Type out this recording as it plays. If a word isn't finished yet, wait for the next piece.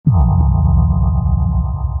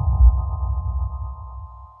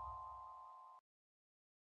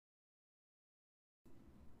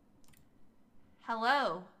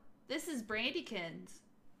is Brandykins,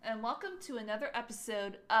 and welcome to another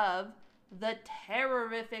episode of the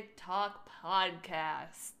Terrorific Talk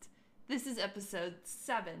Podcast. This is episode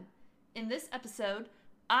 7. In this episode,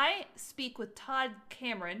 I speak with Todd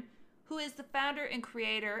Cameron, who is the founder and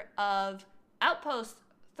creator of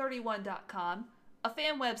Outpost31.com, a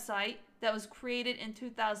fan website that was created in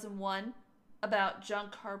 2001 about John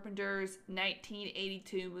Carpenter's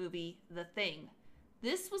 1982 movie, The Thing.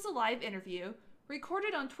 This was a live interview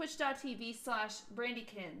recorded on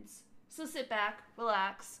twitch.tv/Brandykins. So sit back,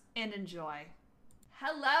 relax, and enjoy.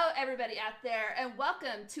 Hello, everybody out there, and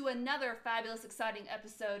welcome to another fabulous, exciting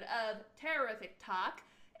episode of Terrorific Talk.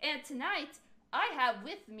 And tonight, I have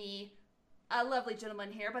with me a lovely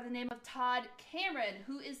gentleman here by the name of Todd Cameron,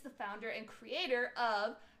 who is the founder and creator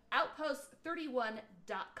of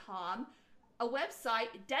Outpost31.com, a website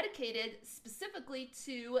dedicated specifically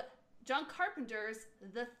to John Carpenter's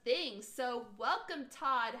The Thing. So welcome,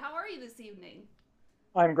 Todd. How are you this evening?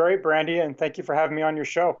 I'm great, Brandy, and thank you for having me on your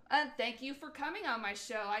show. And thank you for coming on my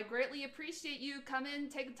show. I greatly appreciate you coming,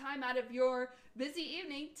 taking time out of your busy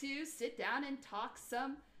evening to sit down and talk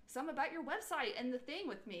some about your website and The Thing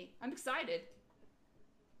with me. I'm excited.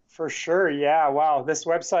 For sure, yeah. Wow, this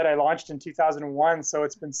website I launched in 2001, so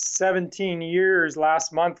it's been 17 years.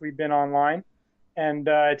 Last month we've been online, and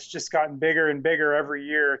it's just gotten bigger and bigger every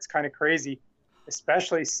year. It's kind of crazy,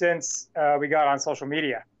 especially since we got on social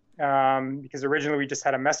media, because originally we just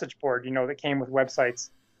had a message board, that came with websites.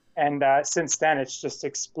 And since then, it's just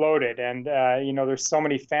exploded. And, there's so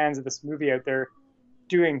many fans of this movie out there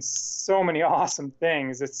doing so many awesome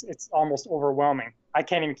things. It's almost overwhelming. I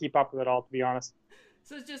can't even keep up with it all, to be honest.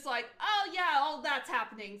 So it's just like, oh yeah, all that's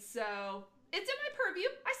happening. So it's in my purview.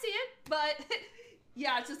 I see it. But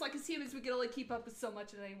yeah, it's just like as humans, we can only keep up with so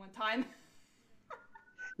much at any one time.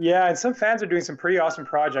 Yeah, and some fans are doing some pretty awesome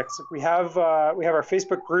projects. We have our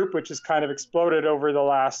Facebook group, which has kind of exploded over the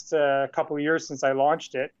last couple of years since I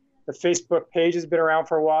launched it. The Facebook page has been around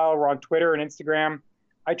for a while. We're on Twitter and Instagram.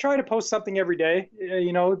 I try to post something every day,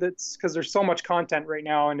 that's because there's so much content right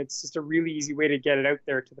now, and it's just a really easy way to get it out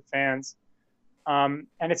there to the fans. And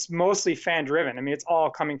it's mostly fan driven. I mean, it's all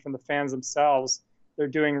coming from the fans themselves. They're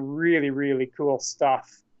doing really, really cool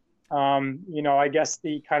stuff. I guess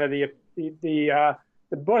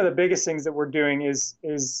one of the biggest things that we're doing is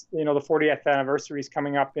the 40th anniversary is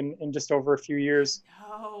coming up in just over a few years.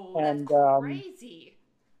 Oh, that's crazy.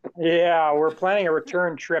 Yeah, we're planning a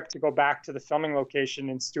return trip to go back to the filming location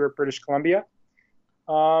in Stewart, British Columbia.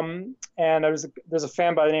 And there's a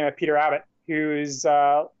fan by the name of Peter Abbott who's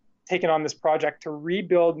taken on this project to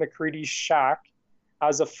rebuild MacReady's shack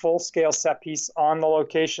as a full-scale set piece on the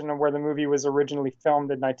location where the movie was originally filmed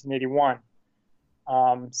in 1981.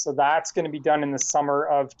 So that's going to be done in the summer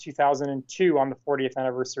of 2002 on the 40th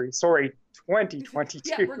anniversary. Sorry, 2022.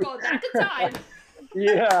 Yeah, we're going back in time.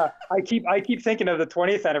 Yeah, I keep thinking of the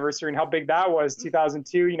 20th anniversary and how big that was.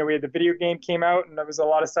 2002. We had the video game came out, and there was a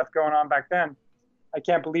lot of stuff going on back then. I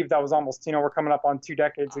can't believe that was almost. We're coming up on 2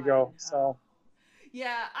 decades ago. So.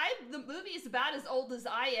 Yeah, the movie is about as old as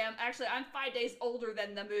I am. Actually, I'm 5 days older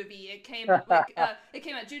than the movie. It came out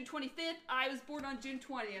June 25th. I was born on June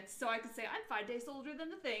 20th, so I could say I'm 5 days older than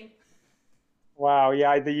The Thing. Wow,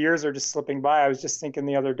 yeah, the years are just slipping by. I was just thinking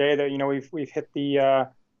the other day that we've hit the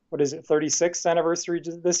 36th anniversary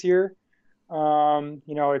this year.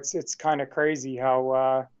 It's kind of crazy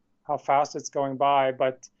how fast it's going by,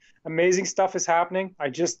 but amazing stuff is happening. I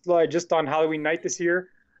just on Halloween night this year.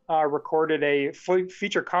 Recorded a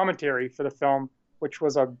feature commentary for the film, which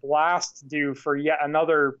was a blast to do for yet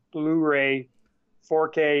another Blu-ray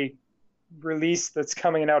 4K release that's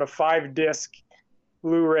coming out, a 5-disc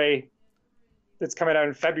Blu-ray that's coming out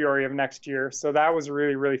in February of next year. So that was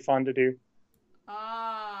really, really fun to do.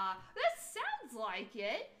 That sounds like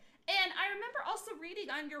it. And I remember also reading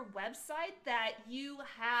on your website that you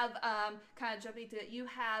have, kind of jumping to it, you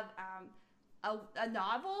have a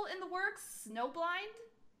novel in the works, Snowblind?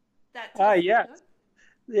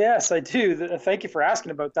 Yes, I do. Thank you for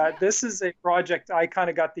asking about that. Yeah. This is a project I kind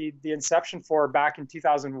of got the inception for back in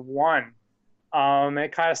 2001. It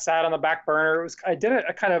kind of sat on the back burner. I did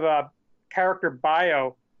a kind of a character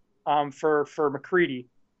bio for MacReady,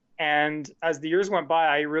 and as the years went by,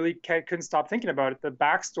 I really couldn't stop thinking about it. The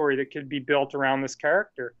backstory that could be built around this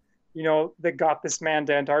character, that got this man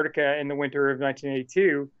to Antarctica in the winter of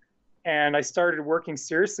 1982. And I started working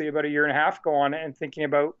seriously about a year and a half ago on it and thinking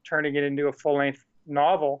about turning it into a full-length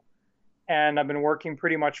novel. And I've been working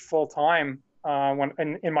pretty much full-time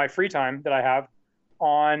in my free time that I have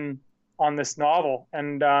on this novel,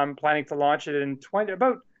 and planning to launch it in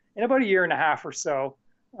about a year and a half or so.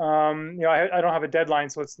 I don't have a deadline,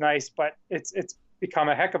 so it's nice, but it's become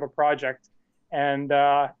a heck of a project. And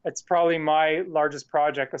it's probably my largest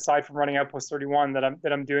project aside from running Outpost 31 that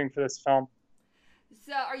I'm doing for this film.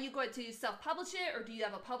 So, are you going to self-publish it, or do you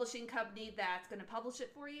have a publishing company that's going to publish it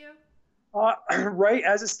for you? Right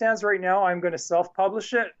as it stands right now, I'm going to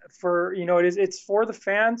self-publish it for, it's for the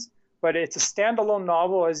fans, but it's a standalone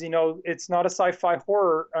novel. As you know, it's not a sci-fi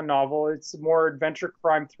horror novel. It's more adventure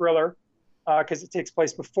crime thriller because it takes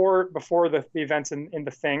place before the events in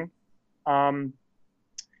The Thing. Um,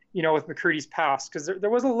 with McCready's past, because there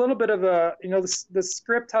was a little bit of the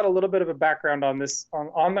script had a little bit of a background on this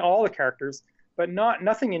on all the characters, but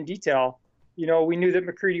nothing in detail. We knew that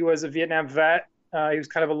McCready was a Vietnam vet. He was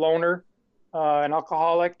kind of a loner, an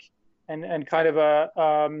alcoholic, and kind of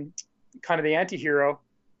the anti-hero.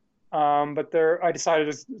 But I decided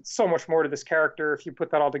there's so much more to this character if you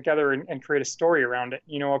put that all together and create a story around it.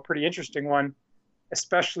 A pretty interesting one,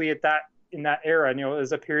 especially in that era.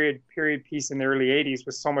 As a period piece in the early '80s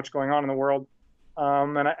with so much going on in the world,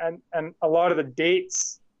 and a lot of the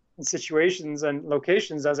dates and situations and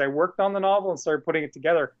locations as I worked on the novel and started putting it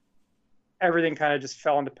together, everything kind of just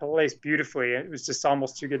fell into place beautifully. It was just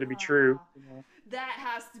almost too good to be true. That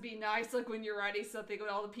has to be nice, like when you're writing something when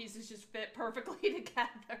all the pieces just fit perfectly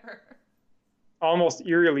together. Almost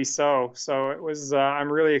eerily so. So it was.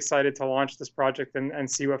 I'm really excited to launch this project and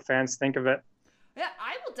see what fans think of it. Yeah,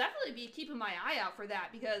 I will definitely be keeping my eye out for that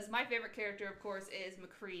because my favorite character, of course, is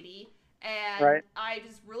McCready. And right. I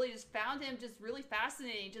just found him just really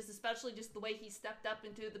fascinating, just especially just the way he stepped up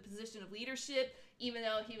into the position of leadership, even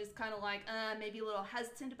though he was kind of like maybe a little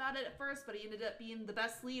hesitant about it at first, but he ended up being the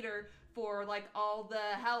best leader for like all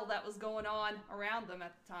the hell that was going on around them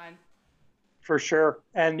at the time. For sure.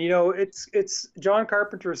 And it's John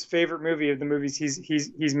Carpenter's favorite movie of the movies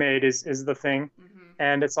he's made is The Thing. Mm-hmm.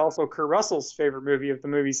 And it's also Kurt Russell's favorite movie of the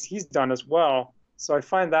movies he's done as well. So I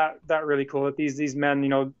find that really cool that these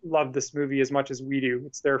men, love this movie as much as we do.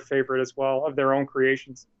 It's their favorite as well of their own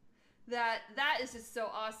creations. That is just so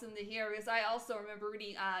awesome to hear because I also remember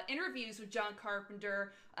reading interviews with John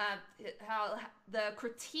Carpenter, how the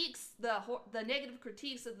critiques, the negative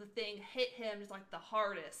critiques of The Thing hit him just like the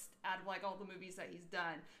hardest out of like all the movies that he's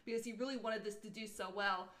done because he really wanted this to do so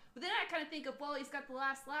well. But then I kind of think of, well, he's got The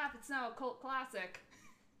Last Laugh. It's now a cult classic.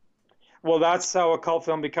 Well, that's how a cult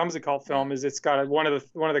film becomes a cult film. Is it's got one of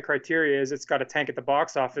the criteria is it's got to tank at the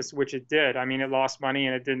box office, which it did. I mean, it lost money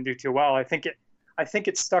and it didn't do too well. I think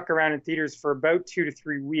it stuck around in theaters for about 2 to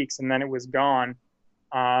 3 weeks and then it was gone.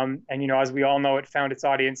 And as we all know, it found its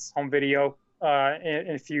audience home video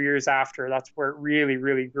in a few years after. That's where it really,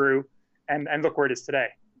 really grew. And look where it is today.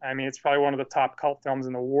 I mean, it's probably one of the top cult films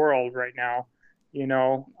in the world right now.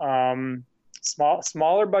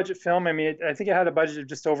 Smaller budget film. I mean, I think it had a budget of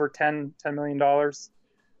just over $10 million.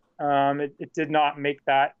 It did not make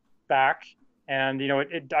that back. And,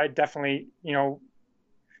 I definitely,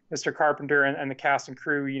 Mr. Carpenter and the cast and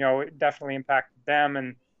crew, it definitely impacted them.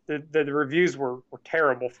 And the reviews were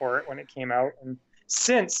terrible for it when it came out. And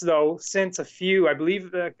since a few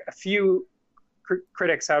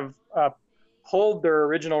critics have pulled their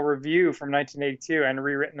original review from 1982 and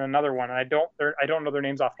rewritten another one. And I don't know their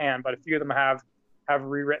names offhand, but a few of them have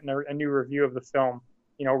rewritten a new review of the film,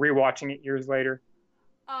 rewatching it years later.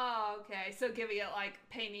 Oh, okay. So giving it like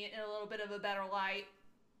painting it in a little bit of a better light.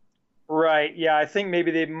 Right. Yeah. I think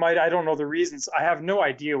maybe they might. I don't know the reasons. I have no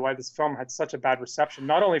idea why this film had such a bad reception,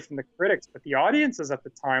 not only from the critics, but the audiences at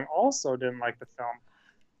the time also didn't like the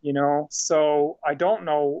film, So I don't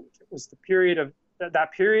know if it was the period of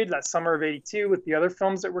that summer of '82 with the other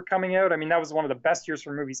films that were coming out. I mean, that was one of the best years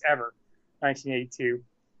for movies ever, 1982.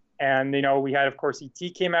 And, we had, of course,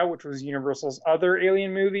 E.T. came out, which was Universal's other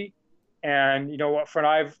alien movie. And, what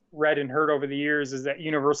I've read and heard over the years is that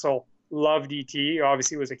Universal loved E.T.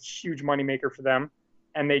 Obviously, it was a huge moneymaker for them.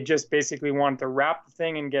 And they just basically wanted to wrap the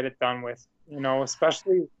thing and get it done with,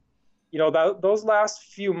 especially, those last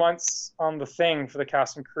few months on The Thing for the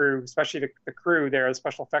cast and crew, especially the crew there, the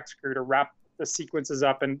special effects crew, to wrap the sequences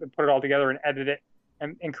up and put it all together and edit it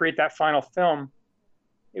and create that final film.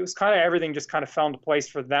 It was kind of everything just kind of fell into place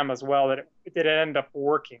for them as well, that it ended up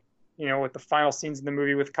working, with the final scenes in the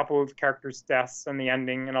movie with a couple of characters' deaths and the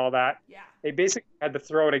ending and all that. Yeah. They basically had to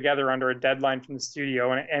throw it together under a deadline from the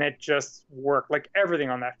studio and it just worked. Like everything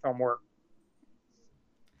on that film worked.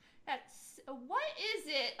 What is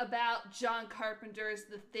it about John Carpenter's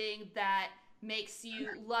The Thing that makes you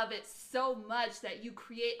love it so much that you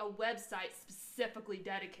create a website specifically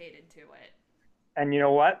dedicated to it? And you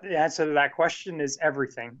know what? The answer to that question is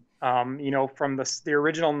everything. From the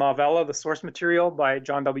original novella, the source material by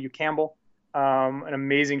John W. Campbell, an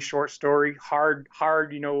amazing short story, hard.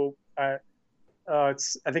 I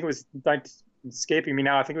think it was escaping me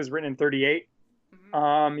now. I think it was written in 38.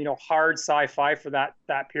 Mm-hmm. Hard sci-fi for that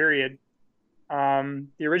period. The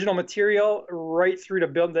original material, right through to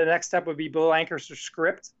build. The next step would be Bill Lancaster's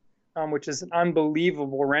script, which is an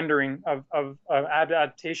unbelievable rendering of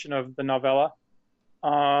adaptation of the novella.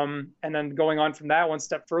 And then going on from that, one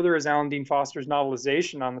step further, is Alan Dean Foster's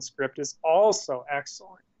novelization on the script is also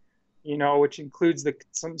excellent. Which includes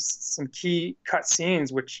some key cut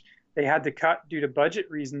scenes, which they had to cut due to budget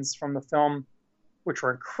reasons from the film, which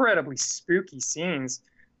were incredibly spooky scenes,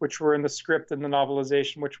 which were in the script and the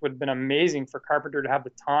novelization, which would have been amazing for Carpenter to have the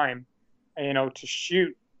time, to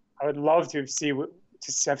shoot. I would love to have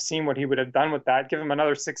seen what he would have done with that. Give him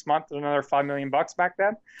another 6 months and another $5 million back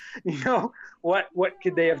then. What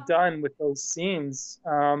could they have done with those scenes?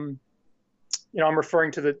 I'm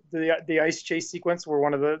referring to the ice chase sequence where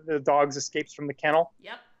one of the dogs escapes from the kennel.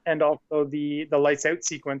 Yep. And also the lights out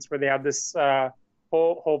sequence where they have this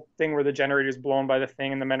whole thing where the generator is blown by the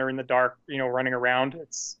thing and the men are in the dark, running around.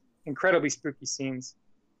 It's incredibly spooky scenes.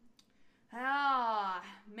 Ah,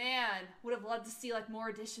 man, would have loved to see like more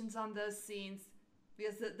additions on those scenes,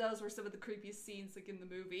 because those were some of the creepiest scenes like in the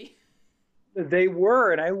movie. They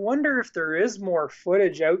were, and I wonder if there is more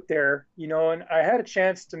footage out there, and I had a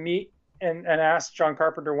chance to meet and ask John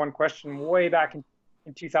Carpenter one question way back in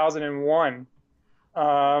 2001.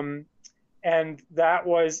 And that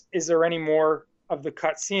was, is there any more of the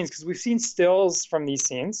cut scenes? Because we've seen stills from these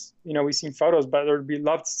scenes, we've seen photos, but we'd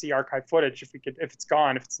love to see archive footage if it's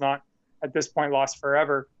gone, if it's not at this point lost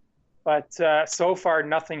forever. But so far,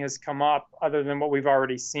 nothing has come up other than what we've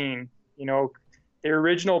already seen. The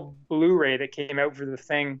original Blu-ray that came out for the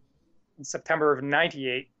thing in September of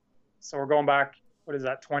 '98. So we're going back,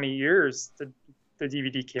 20 years? The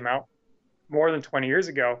DVD came out more than 20 years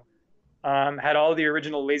ago. Had all the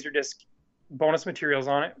original Laserdisc bonus materials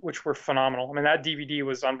on it, which were phenomenal. I mean, that DVD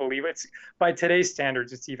was unbelievable. It's, by today's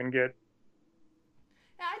standards, it's even good.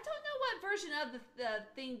 Yeah, I don't know what version of the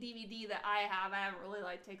Thing DVD that I have. I haven't really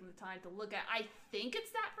taken the time to look at. I think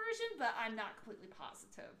it's that version, but I'm not completely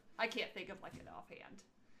positive. I can't think of it offhand.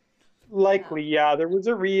 Likely, yeah. There was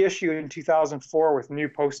a reissue in 2004 with new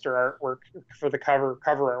poster artwork for the cover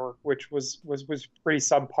artwork, which was pretty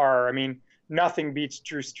subpar. I mean, nothing beats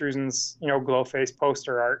Drew Struzan's glow face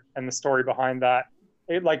poster art and the story behind that.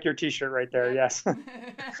 Like your T-shirt right there, yes.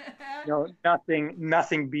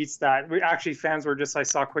 Nothing beats that. Fans were I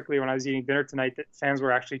saw quickly when I was eating dinner tonight that fans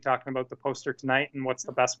were actually talking about the poster tonight and what's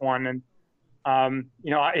the best one. And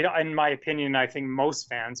in my opinion, I think most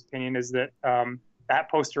fans' opinion is that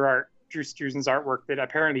that poster art, Drew Struzan's artwork, that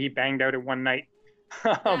apparently he banged out in one night.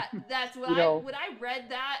 That's what when I read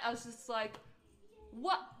that, I was just like,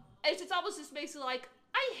 what? It's just almost just makes me like,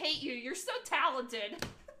 I hate you. You're so talented.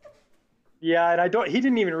 Yeah, and he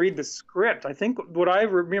didn't even read the script. I think what I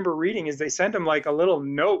remember reading is they sent him a little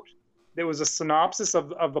note that was a synopsis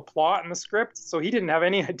of the plot and the script. So he didn't have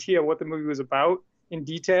any idea what the movie was about in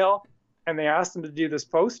detail. And they asked him to do this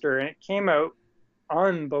poster, and it came out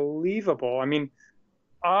unbelievable. I mean,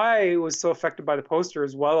 I was so affected by the poster,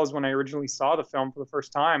 as well as when I originally saw the film for the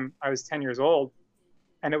first time. I was 10 years old.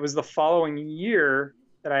 And it was the following year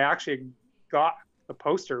that I actually got the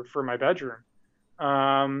poster for my bedroom.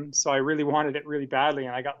 So I really wanted it really badly,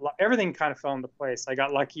 and everything kind of fell into place. I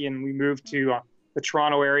got lucky, and we moved to the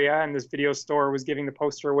Toronto area, and this video store was giving the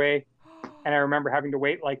poster away. And I remember having to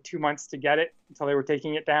wait 2 months to get it until they were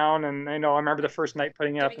taking it down. And I remember the first night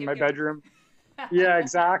putting it up in my bedroom. Yeah,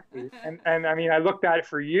 exactly. And I mean, I looked at it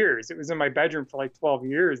for years. It was in my bedroom for 12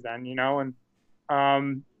 years then,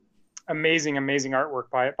 and amazing artwork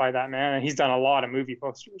by that man. And he's done a lot of movie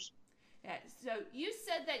posters. Yeah, so you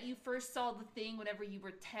said that you first saw The Thing whenever you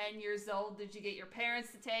were 10 years old. Did you get your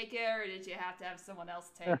parents to take it, or did you have to have someone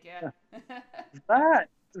else take it?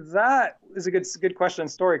 That is a good question.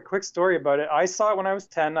 Quick story about it. I saw it when I was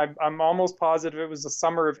 10. I'm almost positive it was the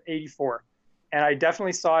summer of '84. And I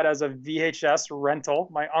definitely saw it as a VHS rental.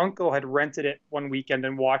 My uncle had rented it one weekend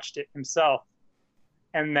and watched it himself.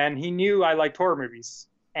 And then he knew I liked horror movies.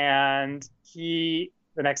 And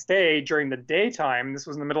the next day, during the daytime, this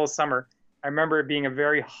was in the middle of summer, I remember it being a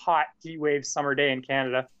very hot heat wave summer day in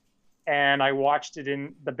Canada. And I watched it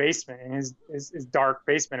in the basement, in his dark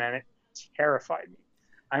basement, and it terrified me.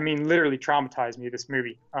 I mean, literally traumatized me, this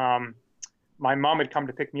movie. My mom had come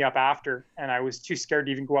to pick me up after, and I was too scared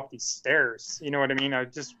to even go up these stairs. You know what I mean? I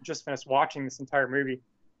just finished watching this entire movie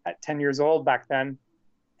at 10 years old back then.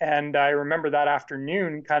 And I remember that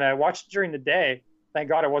afternoon, kind of watched it during the day. Thank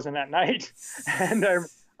God it wasn't at night. And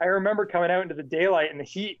I remember coming out into the daylight and the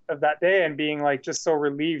heat of that day and being just so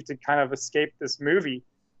relieved to kind of escape this movie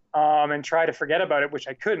and try to forget about it, which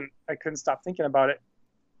I couldn't. I couldn't stop thinking about it.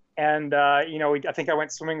 And I think I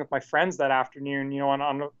went swimming with my friends that afternoon.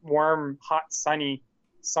 On a warm, hot, sunny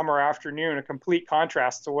summer afternoon, a complete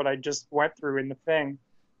contrast to what I just went through in The Thing.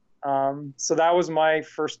 So that was my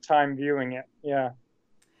first time viewing it. Yeah.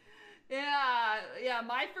 Yeah.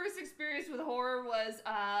 My first experience with horror was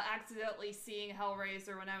accidentally seeing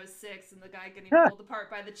Hellraiser when I was 6, and the guy getting pulled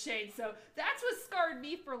apart by the chain. So that's what scarred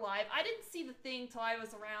me for life. I didn't see The Thing till I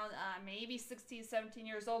was around maybe 16, 17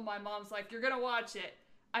 years old. My mom's like, "You're gonna watch it."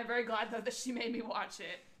 I'm very glad though that she made me watch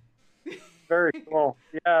it. Very cool.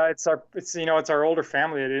 Yeah, it's our older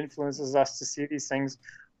family that influences us to see these things.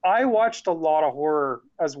 I watched a lot of horror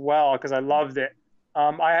as well because I loved it.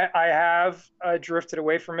 I have drifted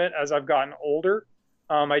away from it as I've gotten older.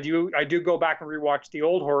 I do go back and rewatch the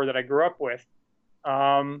old horror that I grew up with.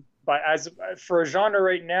 But as for a genre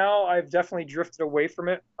right now, I've definitely drifted away from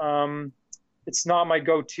it. It's not my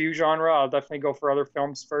go-to genre. I'll definitely go for other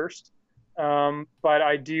films first. But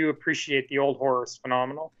I do appreciate the old horror is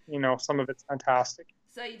phenomenal. Some of it's fantastic.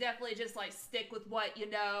 So you definitely just like stick with what you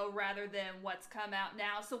know rather than what's come out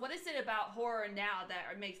now. So what is it about horror now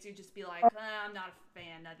that makes you just be like, I'm not a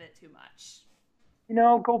fan of it too much?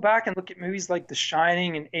 Go back and look at movies like The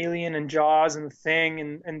Shining and Alien and Jaws and The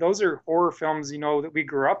Thing, and those are horror films, that we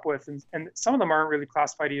grew up with, and some of them aren't really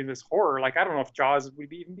classified even as horror. Like, I don't know if Jaws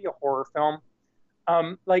would even be a horror film.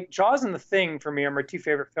 Like Jaws and The Thing for me are my two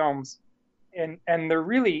favorite films, and they're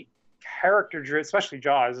really character driven. Especially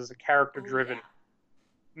Jaws is a character driven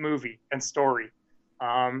movie and story.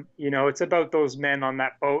 It's about those men on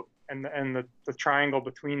that boat and the triangle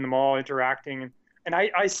between them all interacting, and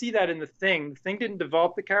I see that in The Thing. The Thing didn't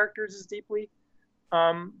develop the characters as deeply,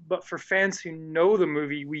 but for fans who know the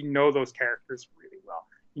movie, we know those characters really well.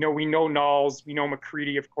 We know Knowles, we know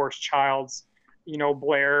MacReady, of course, Childs,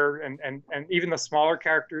 Blair, and even the smaller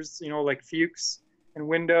characters, like Fuchs and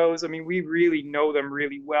Windows. I mean, we really know them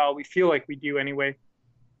really well. We feel like we do anyway.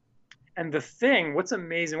 And The Thing, what's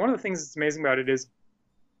amazing, one of the things that's amazing about it is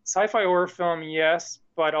sci-fi horror film, yes,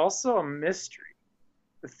 but also a mystery.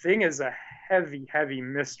 The Thing is a heavy, heavy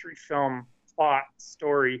mystery film, plot,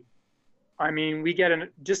 story. I mean, we get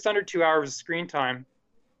just under 2 hours of screen time,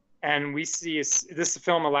 and we see this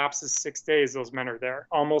film elapses 6 days. Those men are there,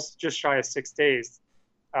 almost just shy of 6 days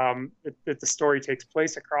that the story takes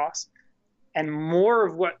place across. And more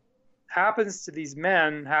of what happens to these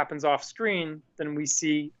men happens off screen than we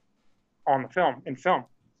see in film.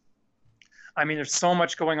 I mean, there's so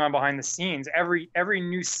much going on behind the scenes. Every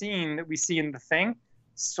new scene that we see in The Thing,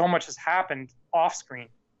 so much has happened off screen.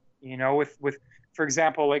 With for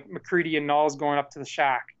example, like MacReady and Knowles going up to the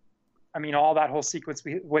shack. I mean, all that whole sequence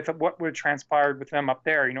with what would transpired with them up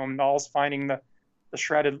there. Knowles finding the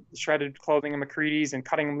shredded clothing of MacReady's and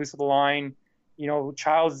cutting him loose of the line.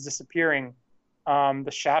 Childs disappearing.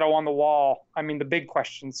 The shadow on the wall. I mean, the big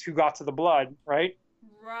questions: who got to the blood, right?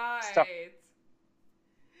 Right. Stuff.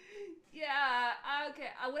 Yeah. Okay.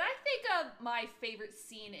 When I think of my favorite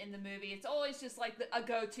scene in the movie, it's always just like a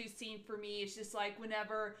go-to scene for me. It's just like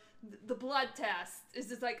whenever the blood test is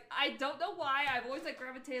just like, I don't know why I've always like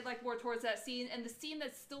gravitated like more towards that scene. And the scene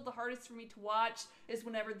that's still the hardest for me to watch is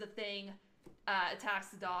whenever the Thing attacks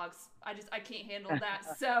the dogs. I can't handle that.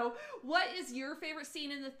 So what is your favorite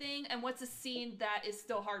scene in The Thing, and what's a scene that is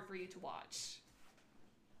still hard for you to watch?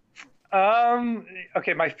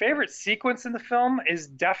 Okay, my favorite sequence in the film is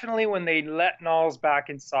definitely when they let Knowles back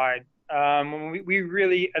inside. When we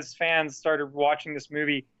really, as fans, started watching this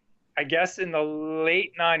movie, I guess in the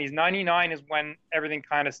late 90s. 99 is when everything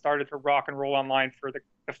kind of started to rock and roll online for the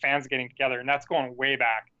fans getting together, and that's going way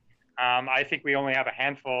back. I think we only have a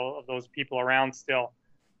handful of those people around still.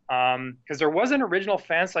 Because there was an original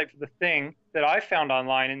fan site for The Thing that I found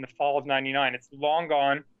online in the fall of 99. It's long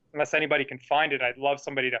gone, unless anybody can find it. I'd love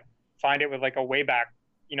somebody to find it with like a Wayback,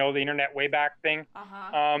 the internet Wayback thing.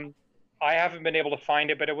 I haven't been able to find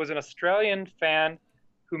it, but it was an Australian fan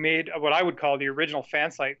who made what I would call the original fan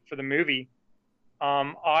site for the movie.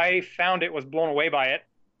 I found it, was blown away by it.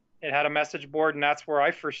 It had a message board, and that's where I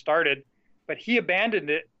first started. But he abandoned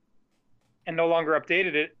it and no longer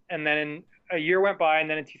updated it. And then a year went by, and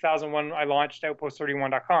then in 2001, I launched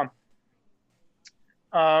Outpost31.com.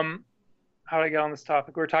 How did I get on this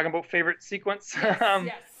topic? We were talking about favorite sequence.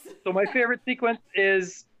 Yes. So my favorite sequence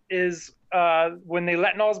is when they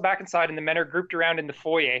let Knowles back inside and the men are grouped around in the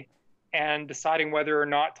foyer and deciding whether or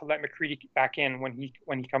not to let MacReady back in when he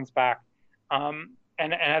comes back. And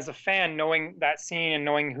as a fan, knowing that scene and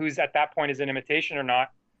knowing who's at that point is an imitation or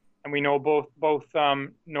not, and we know both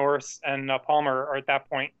Norris and Palmer are at that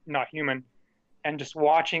point not human, and just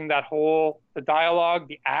watching that the dialogue,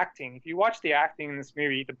 the acting. If you watch the acting in this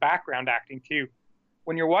movie, the background acting too,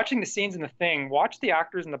 when you're watching the scenes in The Thing, watch the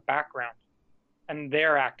actors in the background and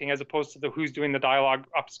they're acting as opposed to the who's doing the dialogue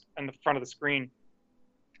up in the front of the screen.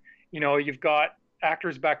 You've got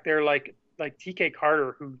actors back there like TK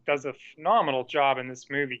Carter, who does a phenomenal job in this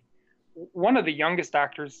movie. One of the youngest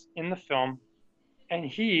actors in the film, and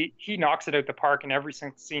he knocks it out the park in every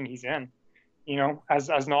single scene he's in.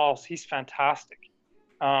 As Knowles, he's fantastic.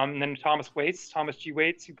 And then Thomas G.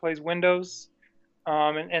 Waits, who plays Windows,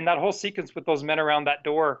 and that whole sequence with those men around that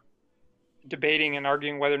door, debating and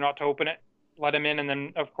arguing whether or not to open it, let him in, and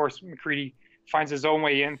then of course MacReady finds his own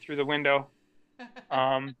way in through the window.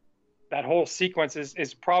 That whole sequence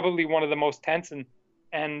is probably one of the most tense,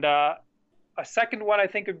 and a second one I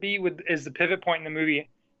think is the pivot point in the movie,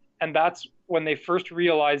 and that's when they first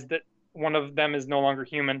realize that one of them is no longer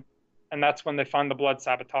human, and that's when they find the blood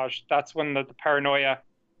sabotage. That's when the paranoia,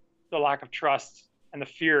 the lack of trust, and the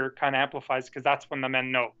fear kind of amplifies, because that's when the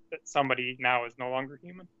men know that somebody now is no longer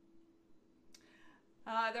human.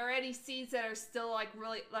 Are there any scenes that are still like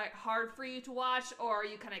really like hard for you to watch, or are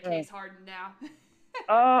you kind of case hardened now?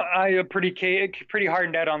 I am pretty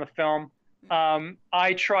hardened out on the film.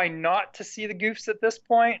 I try not to see the goofs at this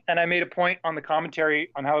point, and I made a point on the commentary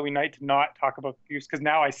on Halloween night to not talk about the goofs, because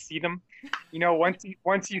now I see them.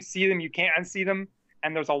 Once you see them, you can't unsee them,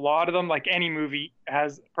 and there's a lot of them. Like any movie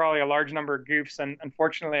has probably a large number of goofs, and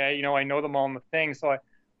unfortunately, I know them all in The Thing, so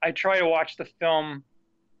I try to watch the film,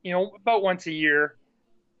 about once a year,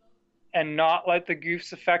 and not let the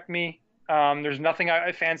goofs affect me. There's nothing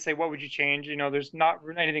fans say, what would you change? There's not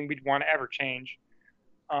anything we'd want to ever change.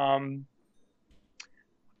 But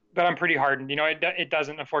I'm pretty hardened. It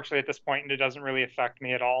doesn't, unfortunately, at this point, and it doesn't really affect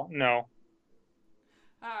me at all. No.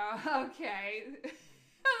 Oh, okay.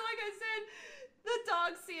 Like I said, the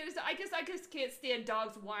dog scene is, I just can't stand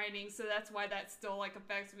dogs whining, so that's why that still like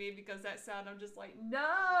affects me, because that sound, I'm just like,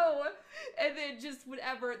 no. And then just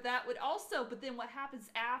whatever that would also, but then what happens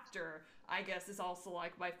after, I guess, is also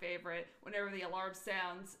like my favorite. Whenever the alarm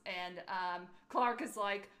sounds and Clark is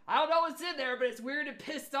like, I don't know what's in there, but it's weird and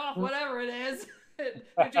pissed off, whatever it is.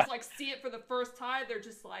 They just like see it for the first time. They're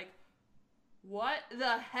just like, what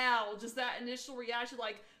the hell? Just that initial reaction,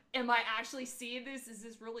 like, am I actually seeing this? Is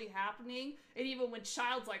this really happening? And even when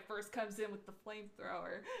Childs like first comes in with the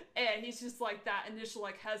flamethrower, and he's just like that initial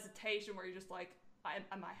like hesitation where you're just like,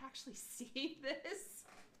 am I actually seeing this?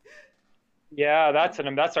 Yeah,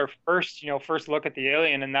 that's our first look at the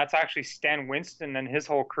alien, and that's actually Stan Winston and his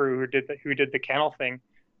whole crew who did the kennel thing.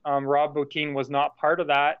 Rob Bottin was not part of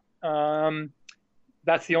that.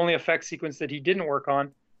 That's the only effect sequence that he didn't work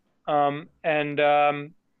on. What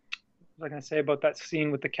was I going to say about that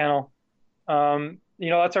scene with the kennel?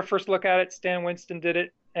 That's our first look at it. Stan Winston did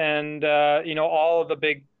it, and all of the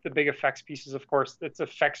big effects pieces. Of course, it's an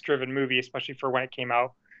effects-driven movie, especially for when it came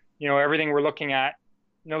out. Everything we're looking at,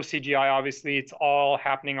 no CGI. Obviously, it's all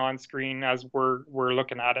happening on screen as we're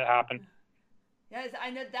looking at it happen. Yes, I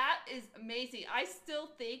know, that is amazing. I still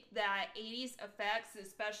think that 80s effects,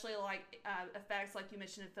 especially like effects like you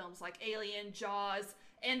mentioned in films like Alien, Jaws,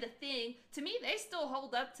 and The Thing, to me, they still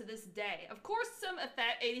hold up to this day. Of course, some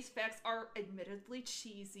 80s effects are admittedly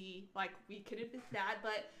cheesy, like we could admit that,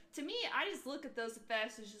 but to me, I just look at those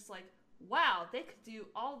effects as just like, wow, they could do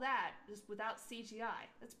all that just without CGI.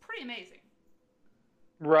 That's pretty amazing.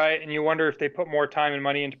 Right, and you wonder if they put more time and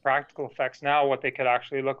money into practical effects now, what they could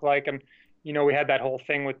actually look like. And we had that whole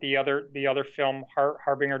thing with the other film,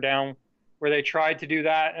 Harbinger Down, where they tried to do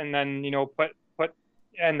that, and then put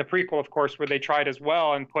and the prequel, of course, where they tried as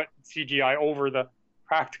well and put CGI over the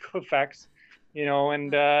practical effects.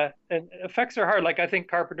 And effects are hard. Like, I think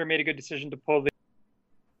Carpenter made a good decision to pull the.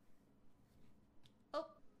 Oh.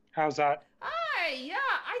 How's that? Yeah,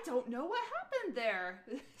 I don't know what happened there.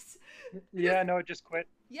 Yeah, no, it just quit.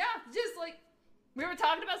 Yeah, just like. We were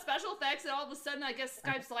talking about special effects, and all of a sudden, I guess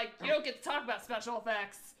Skype's like, you don't get to talk about special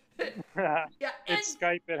effects. Yeah, it's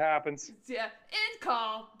Skype, it happens. Yeah, end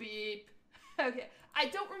call, beep. Okay, I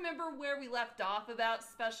don't remember where we left off about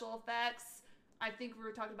special effects. I think we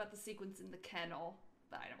were talking about the sequence in the kennel,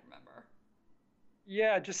 but I don't remember.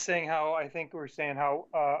 Yeah, just saying how, I think we were saying how,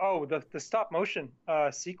 the stop motion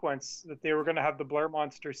sequence, that they were going to have the Blair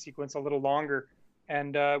Monster sequence a little longer.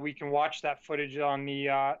 And we can watch that footage on the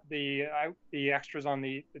extras on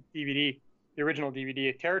the DVD, the original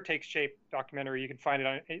DVD, Terror Takes Shape documentary. You can find it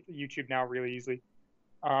on YouTube now really easily.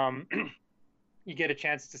 You get a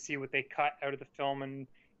chance to see what they cut out of the film, and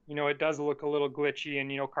it does look a little glitchy, and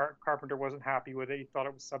Carpenter wasn't happy with it. He thought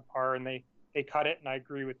it was subpar, and they cut it, and I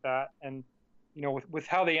agree with that. And with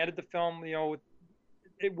how they ended the film,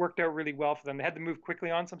 it worked out really well for them. They had to move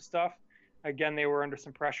quickly on some stuff. Again, they were under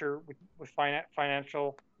some pressure with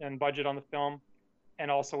financial and budget on the film,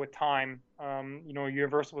 and also with time.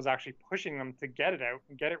 Universal was actually pushing them to get it out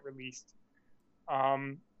and get it released.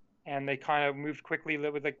 And they kind of moved quickly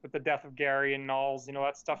with the death of Gary and Knowles.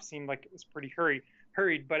 That stuff seemed like it was pretty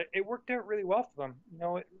hurried, but it worked out really well for them.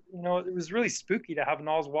 It was really spooky to have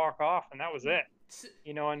Knowles walk off, and that was it.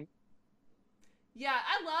 And yeah,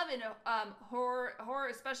 I love in horror,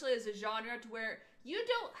 especially as a genre, to where you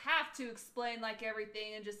don't have to explain like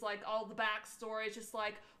everything and just like all the backstory. It's just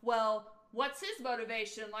like, well, what's his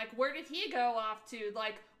motivation? Like, where did he go off to?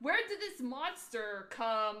 Like, where did this monster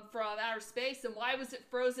come from outer space, and why was it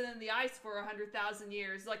frozen in the ice for 100,000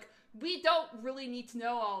 years? Like, we don't really need to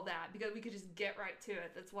know all that because we could just get right to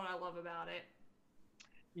it. That's what I love about it.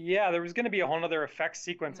 Yeah, there was going to be a whole other effects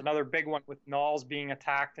sequence, another big one with Knowles being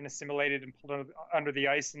attacked and assimilated and pulled under the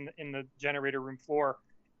ice in the generator room floor.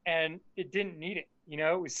 And it didn't need it.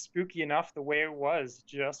 It was spooky enough the way it was,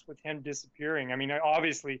 just with him disappearing. I mean,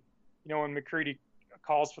 obviously, when MacReady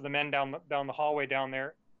calls for the men down the hallway down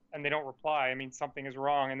there and they don't reply, I mean, something is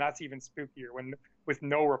wrong. And that's even spookier with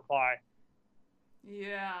no reply.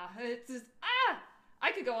 Yeah, it's just,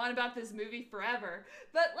 I could go on about this movie forever,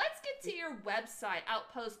 but let's get to your website,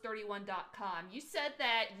 outpost31.com. You said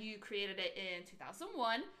that you created it in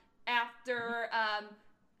 2001 after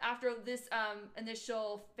this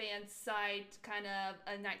initial fan site kind of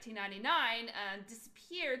in 1999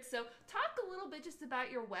 disappeared. So talk a little bit just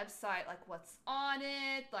about your website, like what's on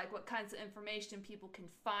it, like what kinds of information people can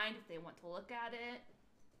find if they want to look at it.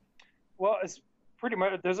 Well, it's pretty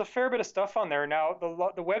much, there's a fair bit of stuff on there. Now,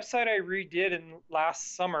 the website I redid in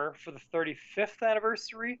last summer for the 35th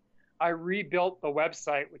anniversary, I rebuilt the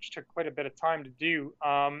website, which took quite a bit of time to do,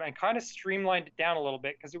 and kind of streamlined it down a little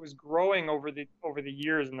bit because it was growing over the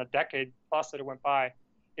years and the decade plus that it went by.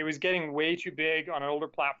 It was getting way too big on an older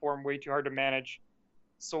platform, way too hard to manage.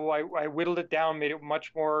 So I whittled it down, made it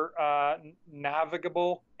much more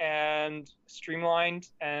navigable and streamlined,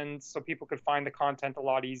 and so people could find the content a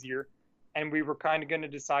lot easier. And we were kind of going to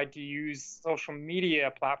decide to use social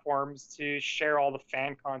media platforms to share all the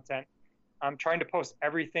fan content. I'm trying to post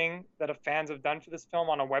everything that fans have done for this film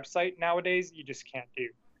on a website nowadays. You just can't do.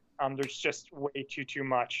 There's just way too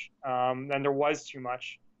much. And there was too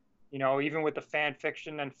much. Even with the fan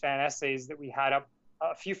fiction and fan essays that we had up,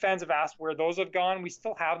 a few fans have asked where those have gone. We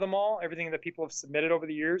still have them all, everything that people have submitted over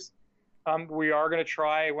the years. We are going to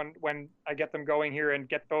try when I get them going here and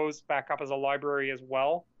get those back up as a library as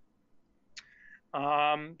well.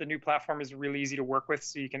 The new platform is really easy to work with,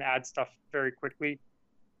 so you can add stuff very quickly.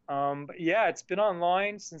 But yeah, it's been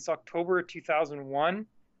online since October of 2001.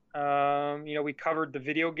 We covered the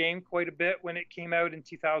video game quite a bit when it came out in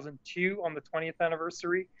 2002 on the 20th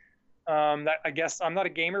anniversary. That, I guess, I'm not a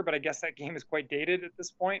gamer, but I guess that game is quite dated at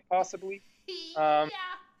this point, possibly. Yeah.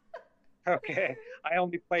 Okay, I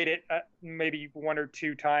only played it maybe 1 or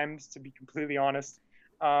 2 times, to be completely honest.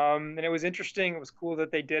 And it was interesting. It was cool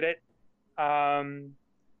that they did it. On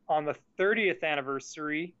the 30th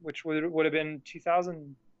anniversary, which would have been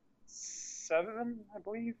 2007, I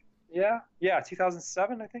believe. Yeah,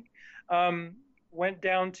 2007, I think. Went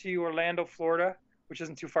down to Orlando, Florida, which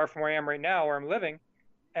isn't too far from where I am right now, where I'm living,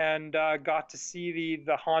 and got to see the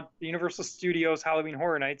Universal Studios Halloween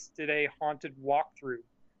Horror Nights did a haunted walkthrough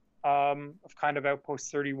of kind of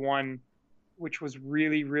Outpost 31, which was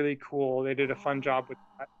really, really cool. They did a fun job with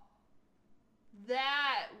that.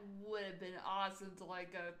 That would have been awesome to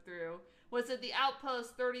like go through. Was it the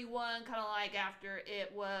Outpost 31 kind of like after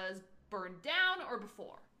it was burned down or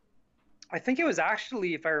before? I think it was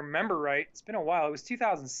actually, if I remember right, it's been a while. It was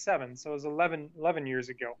 2007, so it was 11 years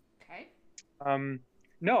ago. Okay.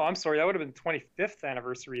 No, I'm sorry. That would have been 25th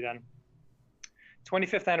anniversary then.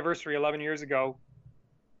 25th anniversary, 11 years ago.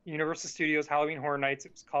 Universal Studios Halloween Horror Nights.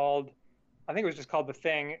 It was called, I think it was just called The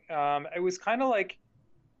Thing. It was kind of like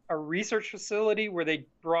a research facility where they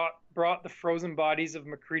brought the frozen bodies of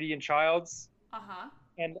MacReady and Childs. Uh-huh.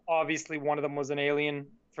 And obviously one of them was an alien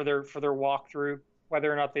for their walkthrough.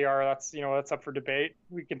 Whether or not they are, that's up for debate.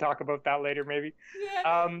 We can talk about that later, maybe.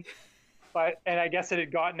 Yeah. And I guess it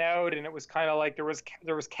had gotten out, and it was kind of like there was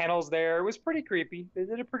kennels there. It was pretty creepy. They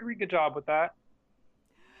did a pretty good job with that.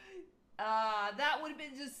 That would have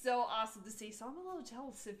been just so awesome to see. So I'm a little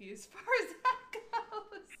jealous of you as far as that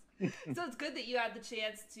goes. So it's good that you had the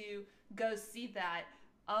chance to go see that.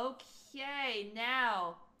 Okay,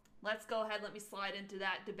 now let's go ahead. Let me slide into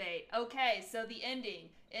that debate. Okay, so the ending.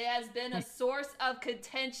 It has been a source of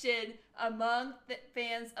contention among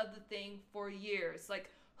fans of The Thing for years. Like,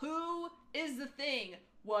 who is the Thing?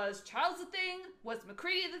 Was Childs the Thing? Was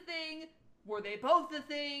MacReady the Thing? Were they both the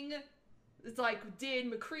Thing? It's like, did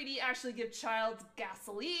MacReady actually give Childs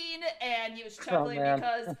gasoline? And he was chuckling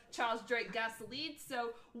because Childs drank gasoline. So,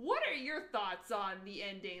 what are your thoughts on the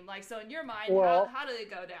ending? Like, so in your mind, Well, how did it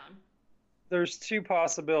go down? there's two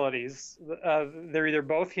possibilities. They're either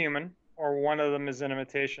both human or one of them is an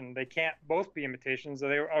imitation. They can't both be imitations,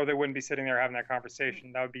 or they wouldn't be sitting there having that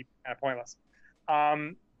conversation. That would be kind of pointless.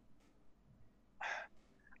 Um,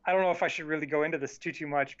 I don't know if I should really go into this too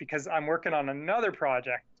much because I'm working on another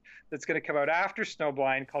project that's going to come out after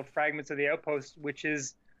Snowblind called Fragments of the Outpost, which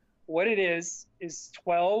is what it is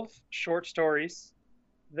 12 short stories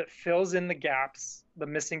that fills in the gaps, the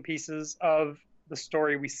missing pieces of the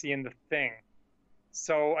story we see in The Thing.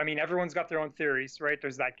 So, I mean, everyone's got their own theories, right?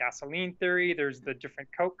 There's that gasoline theory. There's the different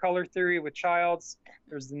coat color theory with Childs.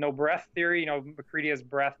 There's the no breath theory. You know, MacReady has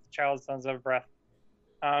breath. Childs doesn't have breath.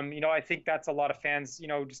 You know, I think that's a lot of fans, you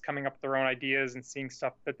know, just coming up with their own ideas and seeing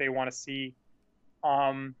stuff that they want to see.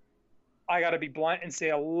 I got to be blunt and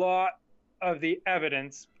say a lot of the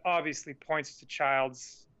evidence obviously points to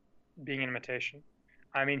Childs being an imitation.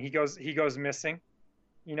 I mean, he goes missing.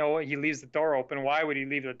 You know, he leaves the door open. Why would he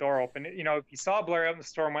leave the door open? You know, if you saw Blair out in the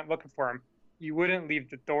store and went looking for him, you wouldn't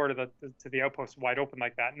leave the door to the outpost wide open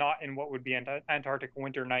like that. Not in what would be an Antarctic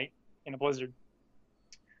winter night in a blizzard.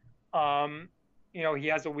 You know, he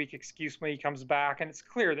has a weak excuse when he comes back, and it's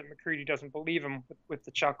clear that MacReady doesn't believe him with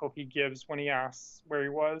the chuckle he gives when he asks where he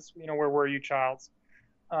was. You know, where were you, Childs?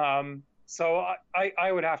 So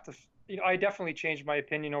I would have to, you know, I definitely changed my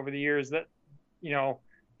opinion over the years that, you know,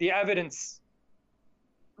 the evidence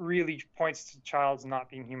really points to Childs not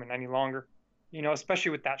being human any longer. You know, especially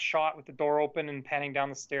with that shot with the door open and panning down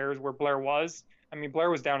the stairs where Blair was. I mean, Blair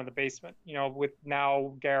was down in the basement, you know, with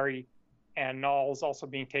now Gary and Knowles also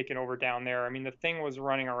being taken over down there. I mean, the Thing was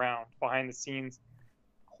running around behind the scenes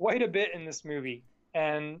quite a bit in this movie.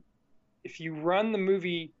 And if you run the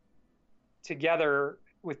movie together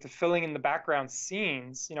with the filling in the background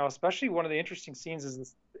scenes, you know, especially one of the interesting scenes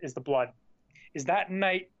is the blood. Is that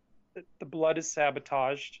night that the blood is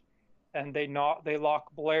sabotaged, and they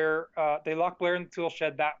lock Blair in the tool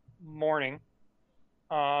shed that morning.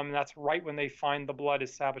 That's right when they find the blood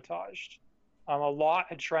is sabotaged. A lot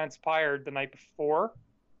had transpired the night before,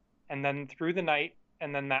 and then through the night,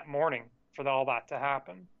 and then that morning for all that to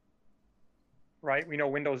happen. Right? We know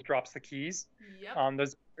Windows drops the keys. Yep.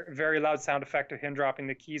 There's a very loud sound effect of him dropping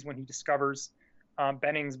the keys when he discovers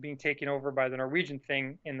Bennings being taken over by the Norwegian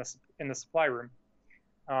Thing in the supply room.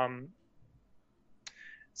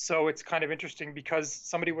 So it's kind of interesting because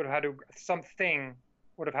something would have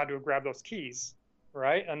had to grab those keys.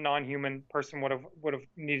 Right, a non-human person would have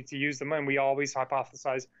needed to use them, and we always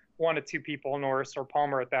hypothesize one to two people, Norris or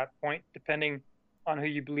Palmer, at that point, depending on who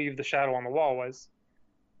you believe the shadow on the wall was.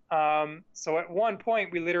 So at one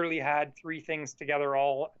point, we literally had three things together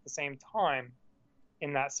all at the same time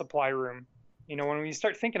in that supply room. You know, when we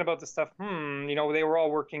start thinking about this stuff, you know, they were all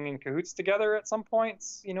working in cahoots together at some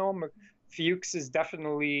points. You know, Fuchs is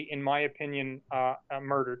definitely, in my opinion,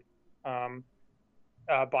 murdered.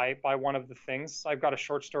 By one of the things. I've got a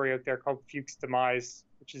short story out there called Fuchs' Demise,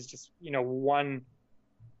 which is just, you know, one.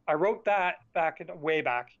 I wrote that way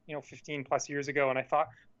back, you know, 15 plus years ago, and I thought,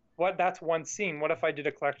 that's one scene. What if I did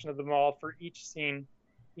a collection of them all for each scene,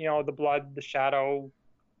 you know, the blood, the shadow,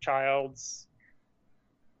 Childs,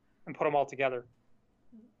 and put them all together?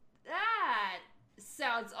 That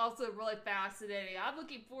sounds also really fascinating. I'm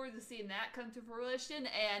looking forward to seeing that come to fruition,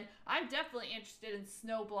 and I'm definitely interested in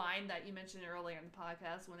Snowblind that you mentioned earlier in the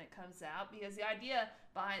podcast when it comes out, because the idea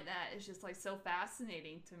behind that is just like so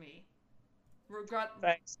fascinating to me.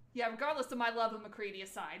 Thanks. Yeah, regardless of my love of MacReady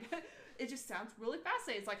aside, it just sounds really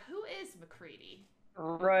fascinating. It's like, who is MacReady?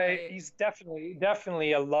 Right. He's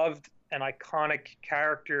definitely a loved and iconic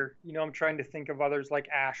character. You know, I'm trying to think of others like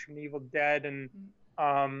Ash from Evil Dead, and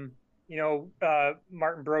you know,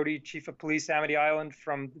 Martin Brody, Chief of Police, Amity Island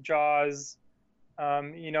from Jaws.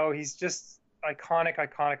 You know, he's just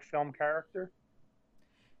iconic film character.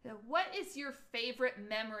 What is your favorite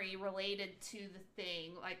memory related to The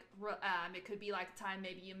Thing? Like, it could be like a time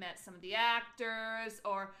maybe you met some of the actors,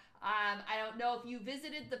 or I don't know if you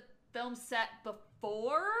visited the film set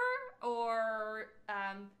before, or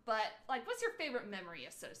but like, what's your favorite memory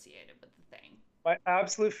associated with The Thing? My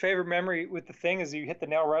absolute favorite memory with The Thing, is you hit the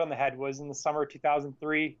nail right on the head, was in the summer of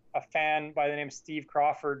 2003. A fan by the name of Steve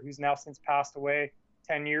Crawford, who's now since passed away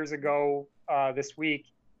 10 years ago this week,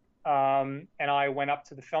 and I went up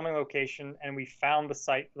to the filming location, and we found the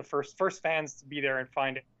site, the first fans to be there and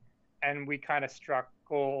find it. And we kind of struck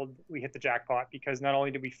gold. We hit the jackpot, because not only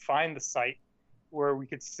did we find the site where we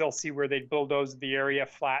could still see where they'd bulldozed the area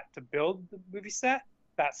flat to build the movie set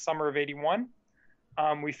that summer of '81,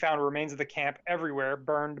 We found remains of the camp everywhere,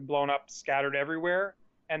 burned, blown up, scattered everywhere.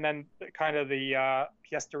 And then the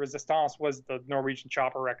pièce de résistance was the Norwegian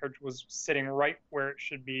chopper wreck, which was sitting right where it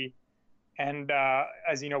should be. And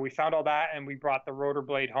as you know, we found all that, and we brought the rotor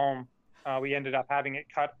blade home. We ended up having it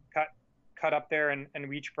cut up there, and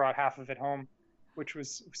we each brought half of it home, which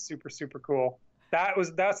was super, super cool.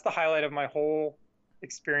 That's the highlight of my whole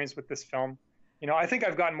experience with this film. You know, I think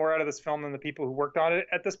I've gotten more out of this film than the people who worked on it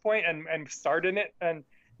at this point and starred in it. And,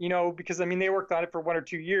 you know, because I mean, they worked on it for 1 or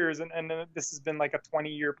 2 years, and this has been like a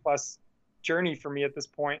 20-year plus journey for me at this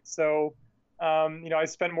point. So, you know, I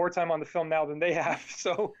spent more time on the film now than they have.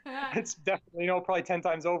 So it's definitely, you know, probably 10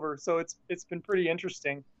 times over. So it's been pretty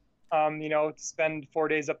interesting, you know, to spend 4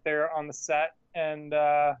 days up there on the set and,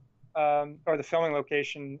 or the filming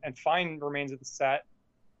location and find remains of the set.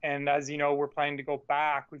 And as you know, we're planning to go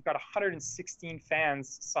back. We've got 116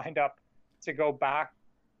 fans signed up to go back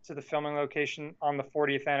to the filming location on the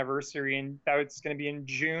 40th anniversary, and that's going to be in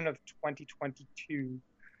June of 2022.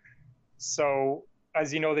 So,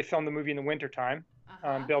 as you know, they filmed the movie in the wintertime,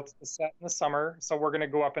 built the set in the summer. So we're going to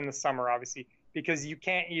go up in the summer, obviously, because you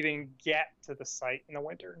can't even get to the site in the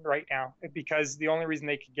winter right now. Because the only reason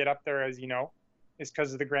they could get up there, as you know, is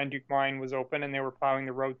because the Grand Duke mine was open and they were plowing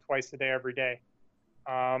the road twice a day, every day.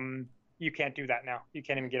 You can't do that now. You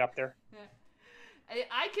can't even get up there.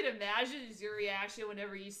 I can imagine your reaction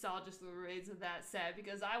whenever you saw just the remains of that set,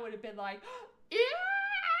 because I would have been like, yeah!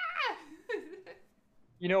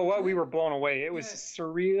 You know what? We were blown away. It was a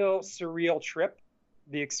surreal trip.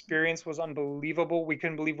 The experience was unbelievable. We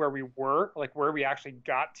couldn't believe where we were, like where we actually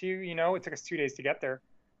got to. You know, it took us 2 days to get there.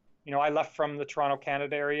 You know, I left from the Toronto,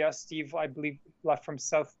 Canada area. Steve, I believe, left from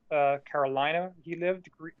South Carolina. He lived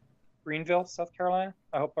Greenville, South Carolina.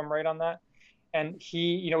 I hope I'm right on that. And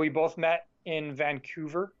he, you know, we both met in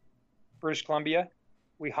Vancouver, British Columbia.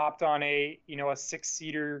 We hopped on a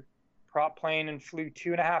 6-seater prop plane and flew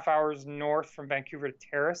 2.5 hours north from Vancouver to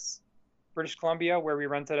Terrace, British Columbia, where we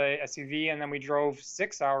rented a SUV, and then we drove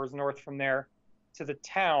 6 hours north from there to the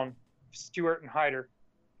town, Stewart and Hyder.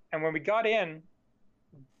 And when we got in,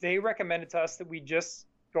 they recommended to us that we just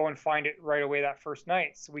go and find it right away that first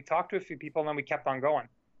night. So we talked to a few people, and then we kept on going.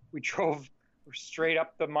 We drove straight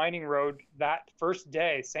up the mining road that first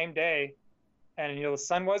day, same day. And, you know, the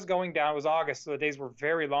sun was going down. It was August, so the days were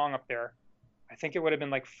very long up there. I think it would have been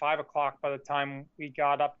like 5 o'clock by the time we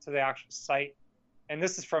got up to the actual site. And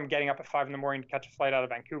this is from getting up at 5 in the morning to catch a flight out of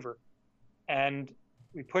Vancouver. And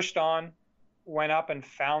we pushed on, went up and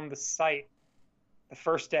found the site the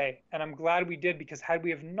first day. And I'm glad we did, because had we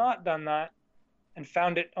have not done that and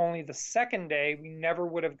found it only the second day, we never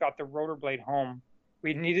would have got the rotor blade home.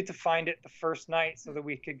 We needed to find it the first night so that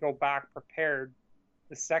we could go back prepared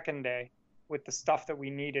the second day with the stuff that we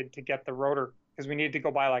needed to get the rotor, because we needed to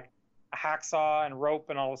go buy like a hacksaw and rope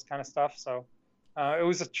and all this kind of stuff. So it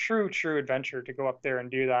was a true adventure to go up there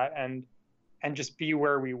and do that and just be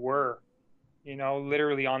where we were, you know,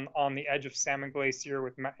 literally on the edge of Salmon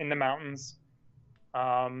Glacier in the mountains.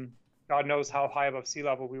 God knows how high above sea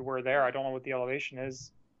level we were there. I don't know what the elevation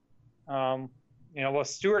is. You know, well,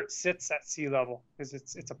 Stewart sits at sea level because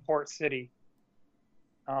it's a port city.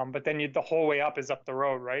 But then the whole way up is up the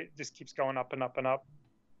road, right? It just keeps going up and up and up.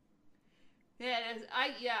 Yeah,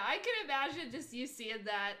 I can imagine just you seeing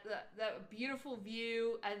that beautiful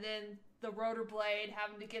view, and then the rotor blade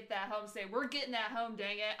having to get that home. Say, we're getting that home,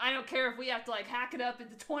 dang it! I don't care if we have to like hack it up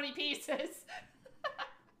into 20 pieces.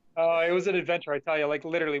 It was an adventure, I tell you. Like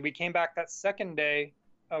literally, we came back that second day.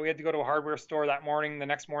 We had to go to a hardware store the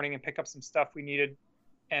next morning, and pick up some stuff we needed.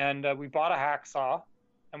 And we bought a hacksaw,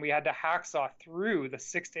 and we had to hacksaw through the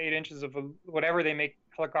 6 to 8 inches of whatever they make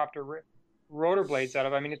helicopter rotor blades out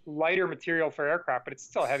of. I mean, it's lighter material for aircraft, but it's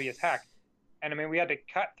still heavy as heck. And I mean, we had to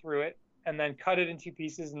cut through it and then cut it in 2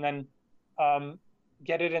 pieces and then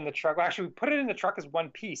get it in the truck. Well, actually, we put it in the truck as one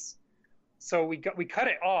piece. So we cut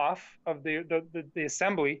it off of the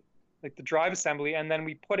assembly, like the drive assembly, and then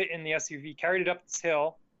we put it in the SUV, carried it up this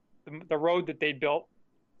hill, the road that they built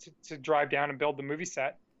to drive down and build the movie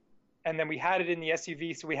set. And then we had it in the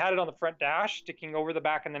SUV. So we had it on the front dash, sticking over the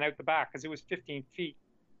back and then out the back, because it was 15 feet.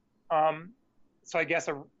 So I guess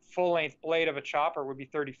a full-length blade of a chopper would be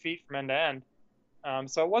 30 feet from end to end.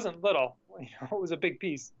 So it wasn't little. You know, it was a big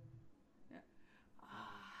piece.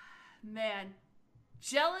 Man,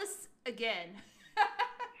 jealous again.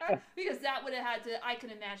 Because that would have had to, I can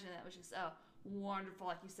imagine that was just wonderful,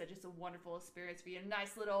 like you said, just a wonderful experience for you. A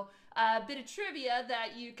nice little bit of trivia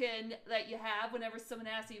that you have whenever someone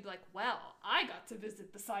asks you, you'd be like, well, I got to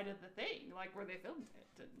visit the site of the thing, like where they filmed it.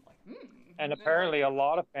 And like, And apparently a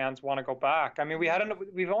lot of fans want to go back. I mean,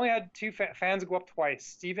 we've only had 2 fans go up twice.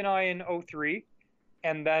 Steve and I in 2003,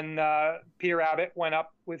 And then Peter Abbott went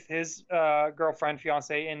up with his girlfriend,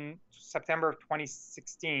 fiance, in September of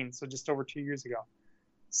 2016, so just over 2 years ago.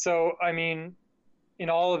 So, I mean, in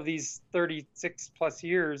all of these 36 plus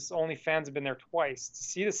years, only fans have been there twice to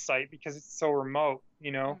see the site because it's so remote,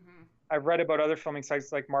 you know. Mm-hmm. I've read about other filming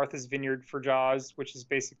sites like Martha's Vineyard for Jaws, which is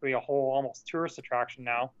basically a whole almost tourist attraction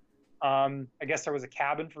now. I guess there was a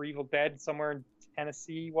cabin for Evil Dead somewhere in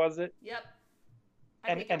Tennessee, was it? Yep. I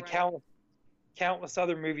And think you're right. countless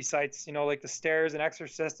other movie sites, you know, like The Stairs and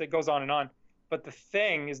Exorcist. It goes on and on. But the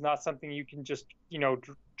Thing is not something you can just, you know,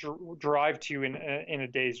 drive to in a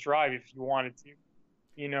day's drive if you wanted to.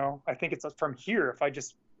 You know, I think it's from here. If I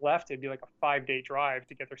just left, it'd be like a 5-day drive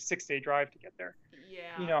to get there, 6-day drive to get there.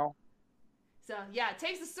 Yeah. You know. So yeah, it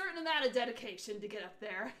takes a certain amount of dedication to get up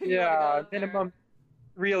there. Yeah, minimum.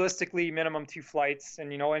 Realistically, minimum 2 flights,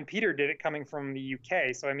 and you know, and Peter did it coming from the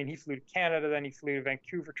UK. So I mean, he flew to Canada, then he flew to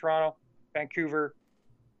Vancouver, Toronto, Vancouver,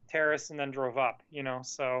 Terrace, and then drove up. You know,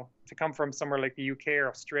 so to come from somewhere like the UK or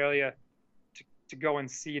Australia to go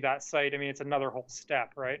and see that site, I mean, it's another whole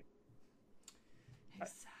step, right?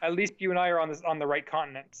 Exactly. At least you and I are on the right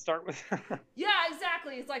continent to start with. Yeah,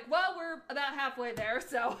 exactly. It's like, well, we're about halfway there,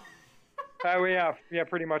 so. Yeah,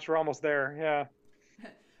 pretty much. We're almost there. Yeah.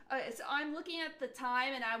 So I'm looking at the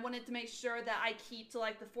time, and I wanted to make sure that I keep to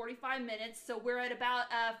like the 45 minutes. So we're at about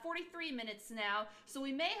 43 minutes now. So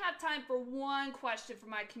we may have time for one question from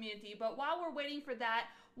my community. But while we're waiting for that,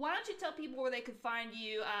 why don't you tell people where they could find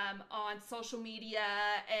you on social media,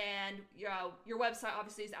 and your website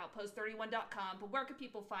obviously is outpost31.com. But where could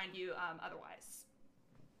people find you otherwise?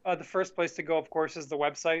 The first place to go, of course, is the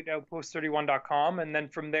website, outpost31.com. And then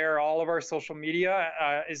from there, all of our social media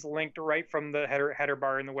is linked right from the header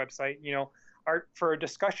bar in the website. You know, for a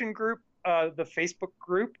discussion group, the Facebook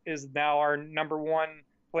group is now our #1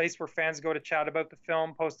 place where fans go to chat about the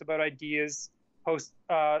film, post about ideas, post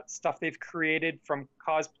stuff they've created, from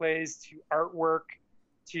cosplays to artwork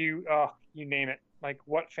to you name it. Like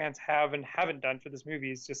what fans have and haven't done for this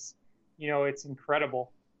movie is just, you know, it's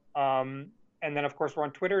incredible. And then, of course, we're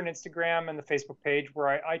on Twitter and Instagram and the Facebook page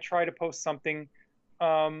where I try to post something.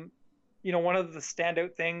 You know, one of the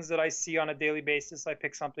standout things that I see on a daily basis, I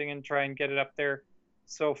pick something and try and get it up there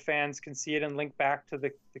so fans can see it and link back to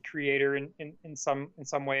the creator in some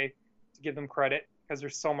way to give them credit, because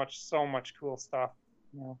there's so much cool stuff.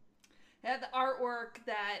 You know. Yeah, the artwork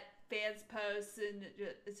that fans post, and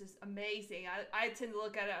it's just amazing. I tend to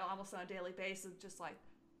look at it almost on a daily basis, just like,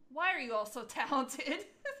 why are you all so talented?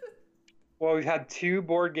 Well, we've had 2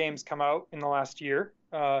 board games come out in the last year.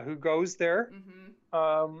 Who Goes There?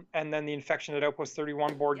 Mm-hmm. And then the Infection at Outpost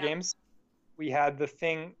 31 board games. We had the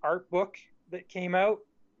Thing art book that came out.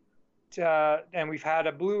 And we've had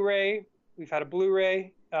a Blu-ray.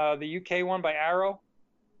 The UK one by Arrow.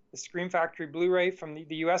 The Scream Factory Blu-ray from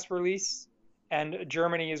the US release. And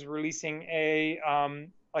Germany is releasing a,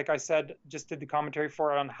 like I said, just did the commentary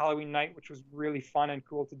for it on Halloween night, which was really fun and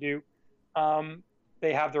cool to do.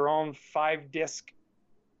 They have their own 5-disc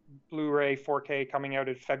Blu-ray 4K coming out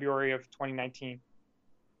in February of 2019.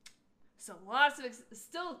 So lots of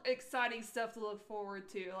still exciting stuff to look forward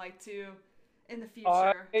to, in the future.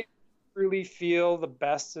 I really feel the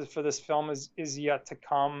best for this film is yet to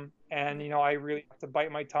come, and you know, I really have to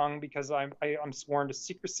bite my tongue because I'm sworn to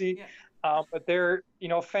secrecy. Yeah. But there, you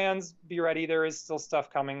know, fans, be ready. There is still stuff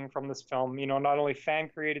coming from this film. You know, not only fan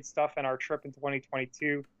created stuff in our trip in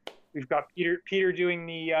 2022. We've got Peter doing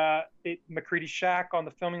the McCready Shack on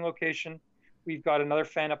the filming location. We've got another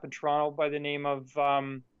fan up in Toronto by the name of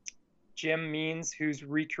Jim Means, who's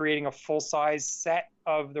recreating a full-size set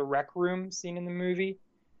of the rec room scene in the movie.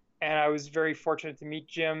 And I was very fortunate to meet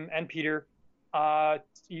Jim and Peter a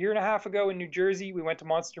year and a half ago in New Jersey. We went to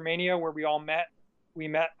Monster Mania where we all met. We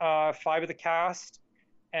met 5 of the cast,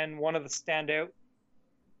 and one of the standout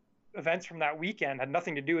events from that weekend had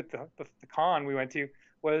nothing to do with the con we went to.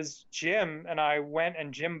 Was Jim and I went,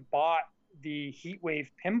 and Jim bought the Heatwave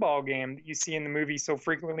pinball game that you see in the movie so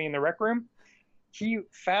frequently in the rec room. He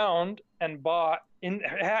found and bought,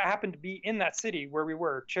 happened to be in that city where we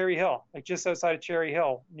were, Cherry Hill, like just outside of Cherry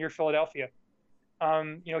Hill near Philadelphia.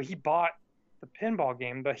 You know, he bought the pinball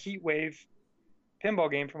game, the Heatwave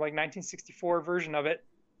pinball game from like 1964 version of it,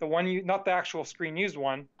 the one not the actual screen used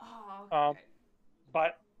one,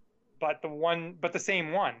 but the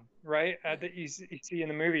same one. Right, that you see in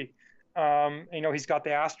the movie. You know, he's got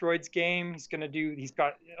the Asteroids game. He's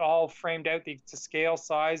got it all framed out to scale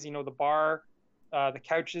size. You know, the bar, the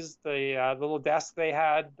couches, the little desk they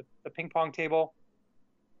had, the ping pong table.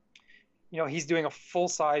 You know, he's doing a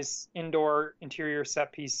full-size indoor interior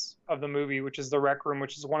set piece of the movie, which is the rec room,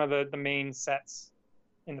 which is one of the main sets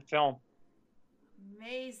in the film.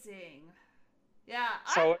 Amazing. Yeah,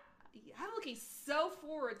 So I'm looking so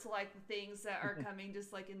forward to like the things that are coming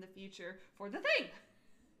just like in the future for the thing.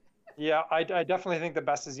 yeah, I definitely think the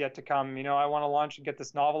best is yet to come. I want to launch and get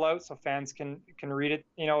this novel out so fans can read it,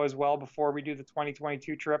 as well before we do the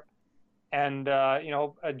 2022 trip. And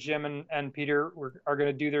Jim and Peter are going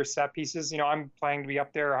to do their set pieces. I'm planning to be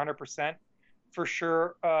up there 100% for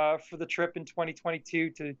sure for the trip in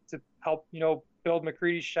 2022 to help build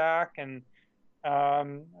McCready's Shack. And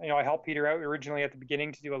I helped Peter out originally at the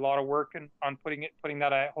beginning to do a lot of work and on putting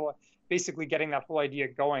that whole, basically getting that whole idea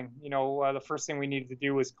going. The first thing we needed to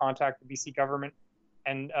do was contact the BC government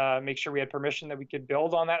and make sure we had permission that we could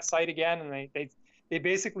build on that site again. And they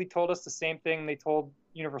basically told us the same thing they told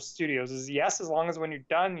Universal Studios, is yes, as long as when you're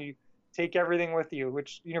done, you take everything with you,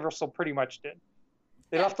 which Universal pretty much did.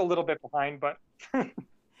 They left a little bit behind, but yeah, they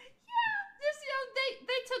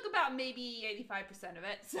took about maybe 85% of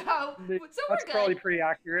it, so we're good. That's probably pretty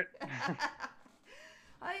accurate. Well,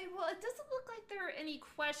 it doesn't look like there are any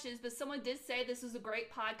questions, but someone did say this was a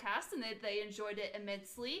great podcast and that they enjoyed it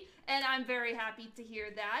immensely, and I'm very happy to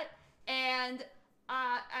hear that. And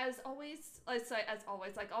as always,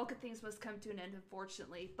 like all good things must come to an end,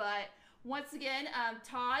 unfortunately. But once again,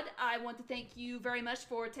 Todd, I want to thank you very much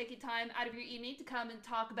for taking time out of your evening to come and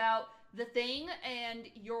talk about The Thing and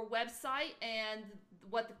your website and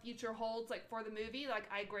what the future holds like for the movie. Like,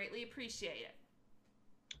 I greatly appreciate it.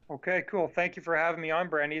 Okay, cool. Thank you for having me on,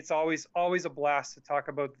 Brandy. It's always a blast to talk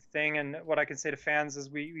about The Thing. And what I can say to fans as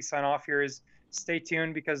we sign off here is stay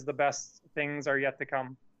tuned, because the best things are yet to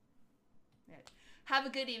come. Have a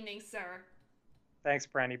good evening, sir. Thanks,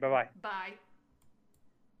 Brandy. Bye-bye. Bye.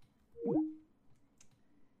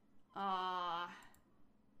 That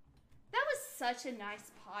was such a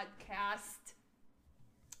nice podcast.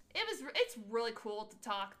 It's really cool to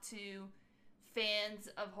talk to fans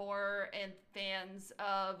of horror and fans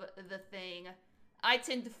of The Thing. I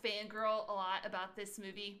tend to fangirl a lot about this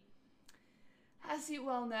movie, as you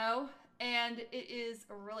well know, and it is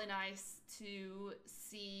really nice to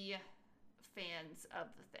see fans of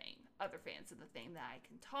The Thing, other fans of The Thing that I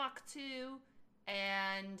can talk to,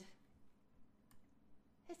 and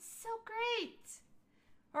it's so great.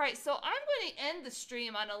 All right, so I'm going to end the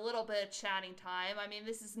stream on a little bit of chatting time. I mean,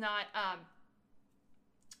 this is not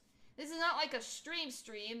like a stream.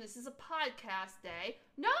 This is a podcast day.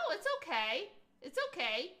 No, it's okay. It's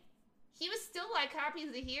okay. He was still like happy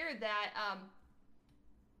to hear that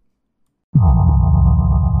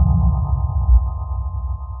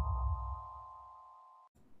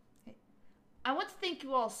I want to thank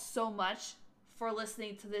you all so much for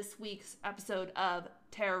listening to this week's episode of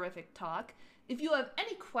Terrorific Talk. If you have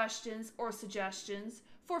any questions or suggestions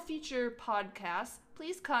for future podcasts,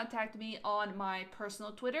 please contact me on my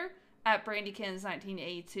personal Twitter at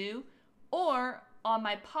BrandyKins1982 or on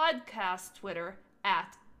my podcast Twitter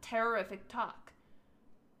at Terrorific Talk.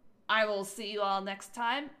 I will see you all next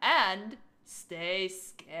time, and stay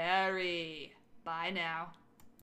scary. Bye now.